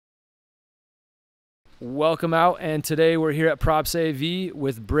Welcome out, and today we're here at Props AV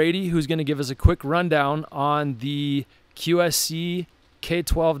with Brady, who's going to give us a quick rundown on the QSC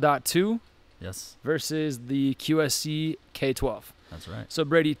K12.2 versus the QSC K12. That's right. So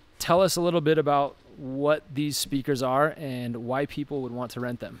Brady, tell us a little bit about what these speakers are and why people would want to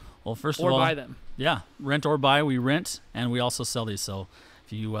rent them. Well, first of all, buy them. Yeah, rent or buy. We rent, and we also sell these. So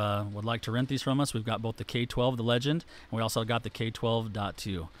if you would like to rent these from us, we've got both the K12, the Legend, and we also got the K12.2.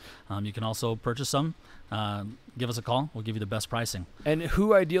 You can also purchase them. Give us a call. We'll give you the best pricing. And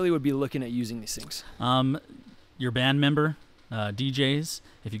who ideally would be looking at using these things? Your band member, DJs.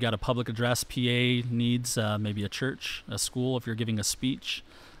 If you got a public address, PA needs, maybe a church, a school if you're giving a speech,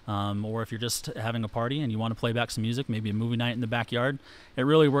 or if you're just having a party and you want to play back some music, maybe a movie night in the backyard. It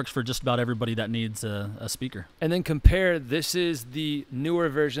really works for just about everybody that needs a speaker. And then compare, this is the newer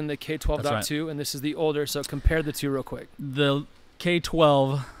version, the K12.2, and this is the older, so compare the two real quick. The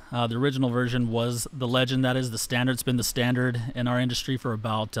K12, the original version, was the Legend. That is the standard. It's been the standard in our industry for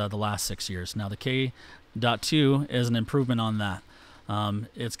about the last 6 years. Now the K.2 is an improvement on that.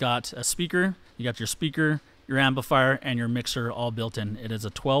 It's got a speaker. You got your speaker, your amplifier, and your mixer all built in. It is a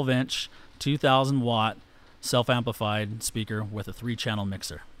 12-inch, 2,000-watt self-amplified speaker with a 3-channel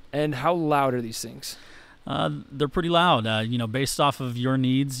mixer. And how loud are these things? They're pretty loud. You know, based off of your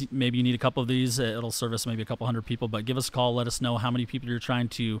needs, maybe you need a couple of these. It'll service maybe a couple hundred people, but give us a call. Let us know how many people you're trying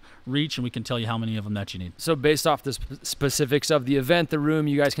to reach, and we can tell you how many of them that you need. So based off the specifics of the event, the room,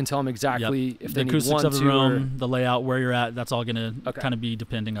 you guys can tell them exactly if they need one, two, the acoustics of the room, the layout, where you're at. That's all going to kind of be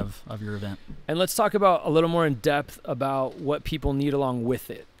depending of your event. And let's talk about a little more in depth about what people need along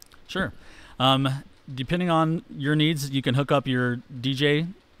with it. Sure. Depending on your needs, you can hook up your DJ,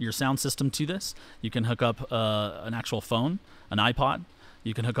 your sound system to this. You can hook up an actual phone, an iPod.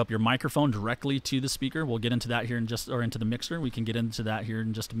 You can hook up your microphone directly to the speaker. We'll get into that here into the mixer. We can get into that here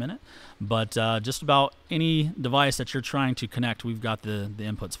in just a minute. But just about any device that you're trying to connect, we've got the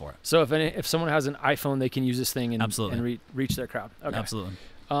inputs for it. So if someone has an iPhone, they can use this thing and, Absolutely. and reach their crowd. Okay. Absolutely.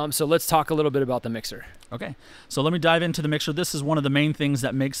 So let's talk a little bit about the mixer. Okay. So let me dive into the mixer. This is one of the main things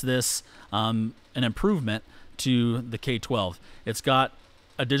that makes this an improvement to the K12. It's got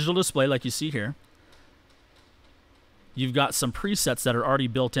a digital display like you see here. You've got some presets that are already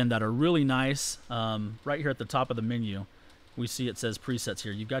built in that are really nice. Right here at the top of the menu, we see it says presets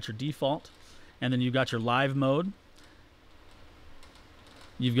here. You've got your default, and then you've got your live mode.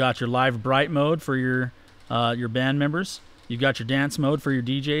 You've got your live bright mode for your band members. You've got your dance mode for your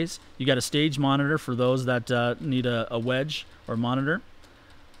DJs. You got a stage monitor for those that need a wedge or monitor.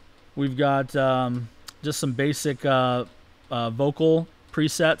 We've got just some basic vocal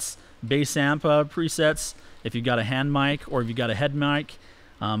presets, bass amp presets, if you've got a hand mic or if you've got a head mic,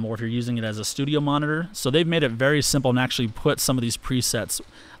 or if you're using it as a studio monitor. So they've made it very simple and actually put some of these presets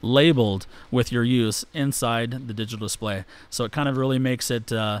labeled with your use inside the digital display. So it kind of really makes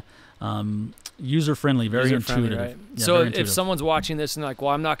it user-friendly, very intuitive. Right? Yeah, so very if intuitive. someone's watching this and like,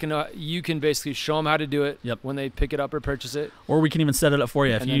 well, I'm not going to, you can basically show them how to do it when they pick it up or purchase it. Or we can even set it up for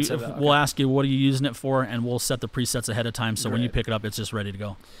you. We'll ask you, what are you using it for, and we'll set the presets ahead of time, so when you pick it up, it's just ready to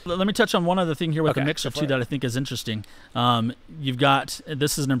go. Let me touch on one other thing here with the mixer, too, that I think is interesting. You've got,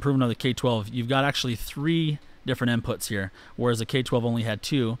 this is an improvement of the K12. You've got actually 3 different inputs here, whereas the K12 only had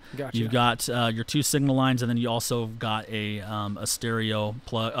 2. Gotcha. You've got your 2 signal lines, and then you also got a stereo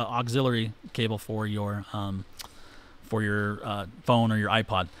plug, auxiliary cable for your phone or your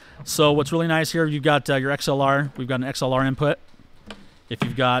iPod. So what's really nice here, you've got your XLR. We've got an XLR input. If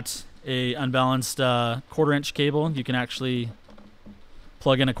you've got a unbalanced 1/4-inch cable, you can actually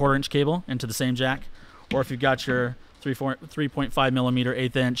plug in a 1/4-inch cable into the same jack. Or if you've got your 3.5 millimeter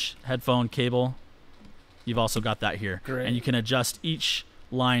 1/8-inch headphone cable, you've also got that here. Great. And you can adjust each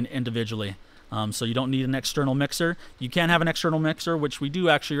line individually. So you don't need an external mixer. You can have an external mixer, which we do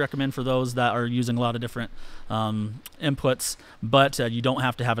actually recommend for those that are using a lot of different inputs, but you don't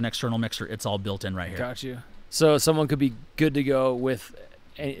have to have an external mixer. It's all built in right here. Got you. So someone could be good to go with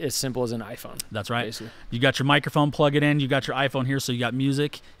as simple as an iPhone. That's right. Basically. You got your microphone, plug it in. You got your iPhone here, so you got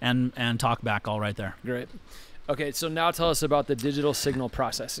music and talk back all right there. Great. Okay, so now tell us about the digital signal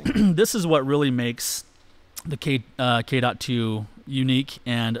processing. This is what really makes the K.2 unique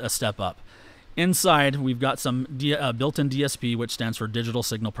and a step up. Inside, we've got some built-in DSP, which stands for digital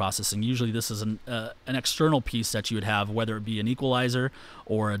signal processing. Usually this is an external piece that you would have, whether it be an equalizer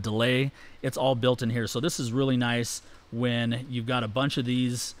or a delay. It's all built in here. So this is really nice when you've got a bunch of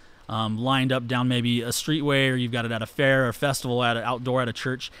these lined up down maybe a streetway, or you've got it at a fair or a festival, at an outdoor at a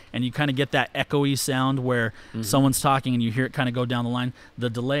church, and you kind of get that echoey sound where someone's talking and you hear it kind of go down the line. The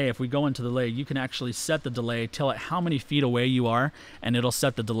delay, if we go into delay, you can actually set the delay, tell it how many feet away you are, and it'll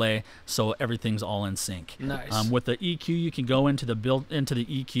set the delay so everything's all in sync. Nice. With the EQ, you can go into the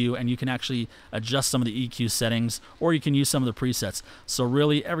EQ, and you can actually adjust some of the EQ settings, or you can use some of the presets. So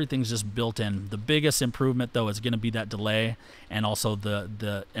really everything's just built in. The biggest improvement though is going to be that delay, and also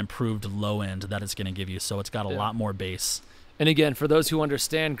the improved low end that it's going to give you. So it's got a lot more bass. And again, for those who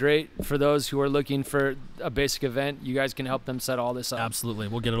understand, great. For those who are looking for a basic event, you guys can help them set all this up. Absolutely.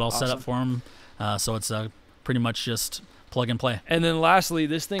 We'll get it all set up for them. So it's pretty much just plug and play. And then lastly,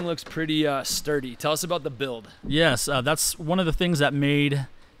 this thing looks pretty sturdy. Tell us about the build. Yes, that's one of the things that made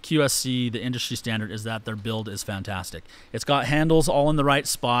QSC the industry standard, is that their build is fantastic. It's got handles all in the right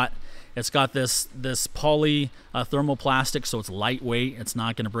spot. It's got this poly thermoplastic, so it's lightweight. It's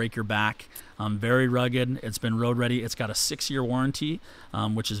not going to break your back. Very rugged. It's been road ready. It's got a 6-year warranty,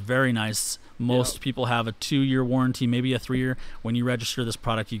 which is very nice. Most people have a 2-year warranty, maybe a 3-year. When you register this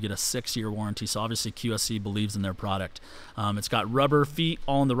product, you get a 6-year warranty. So obviously QSC believes in their product. It's got rubber feet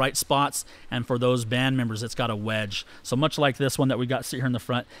all in the right spots, and for those band members, it's got a wedge. So much like this one that we got here in the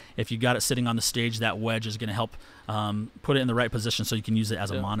front, if you got it sitting on the stage, that wedge is going to help put it in the right position so you can use it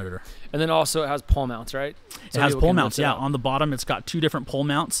as a monitor. And then also it has pole mounts, right? So it has pole mounts, yeah. On the bottom, it's got 2 different pole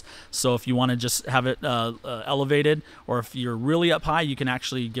mounts. So if you want to just have it elevated, or if you're really up high, you can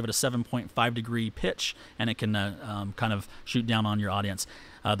actually give it a 7.5-degree pitch, and it can kind of shoot down on your audience.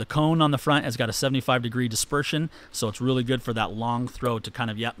 The cone on the front has got a 75-degree dispersion, so it's really good for that long throw to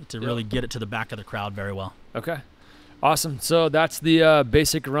kind of, really get it to the back of the crowd very well. Okay. Awesome. So that's the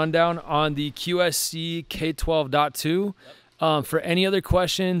basic rundown on the QSC K12.2. For any other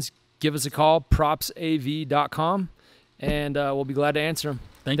questions, give us a call, propsav.com, and we'll be glad to answer them.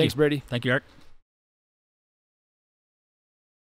 Thanks, Brady. Thank you, Eric.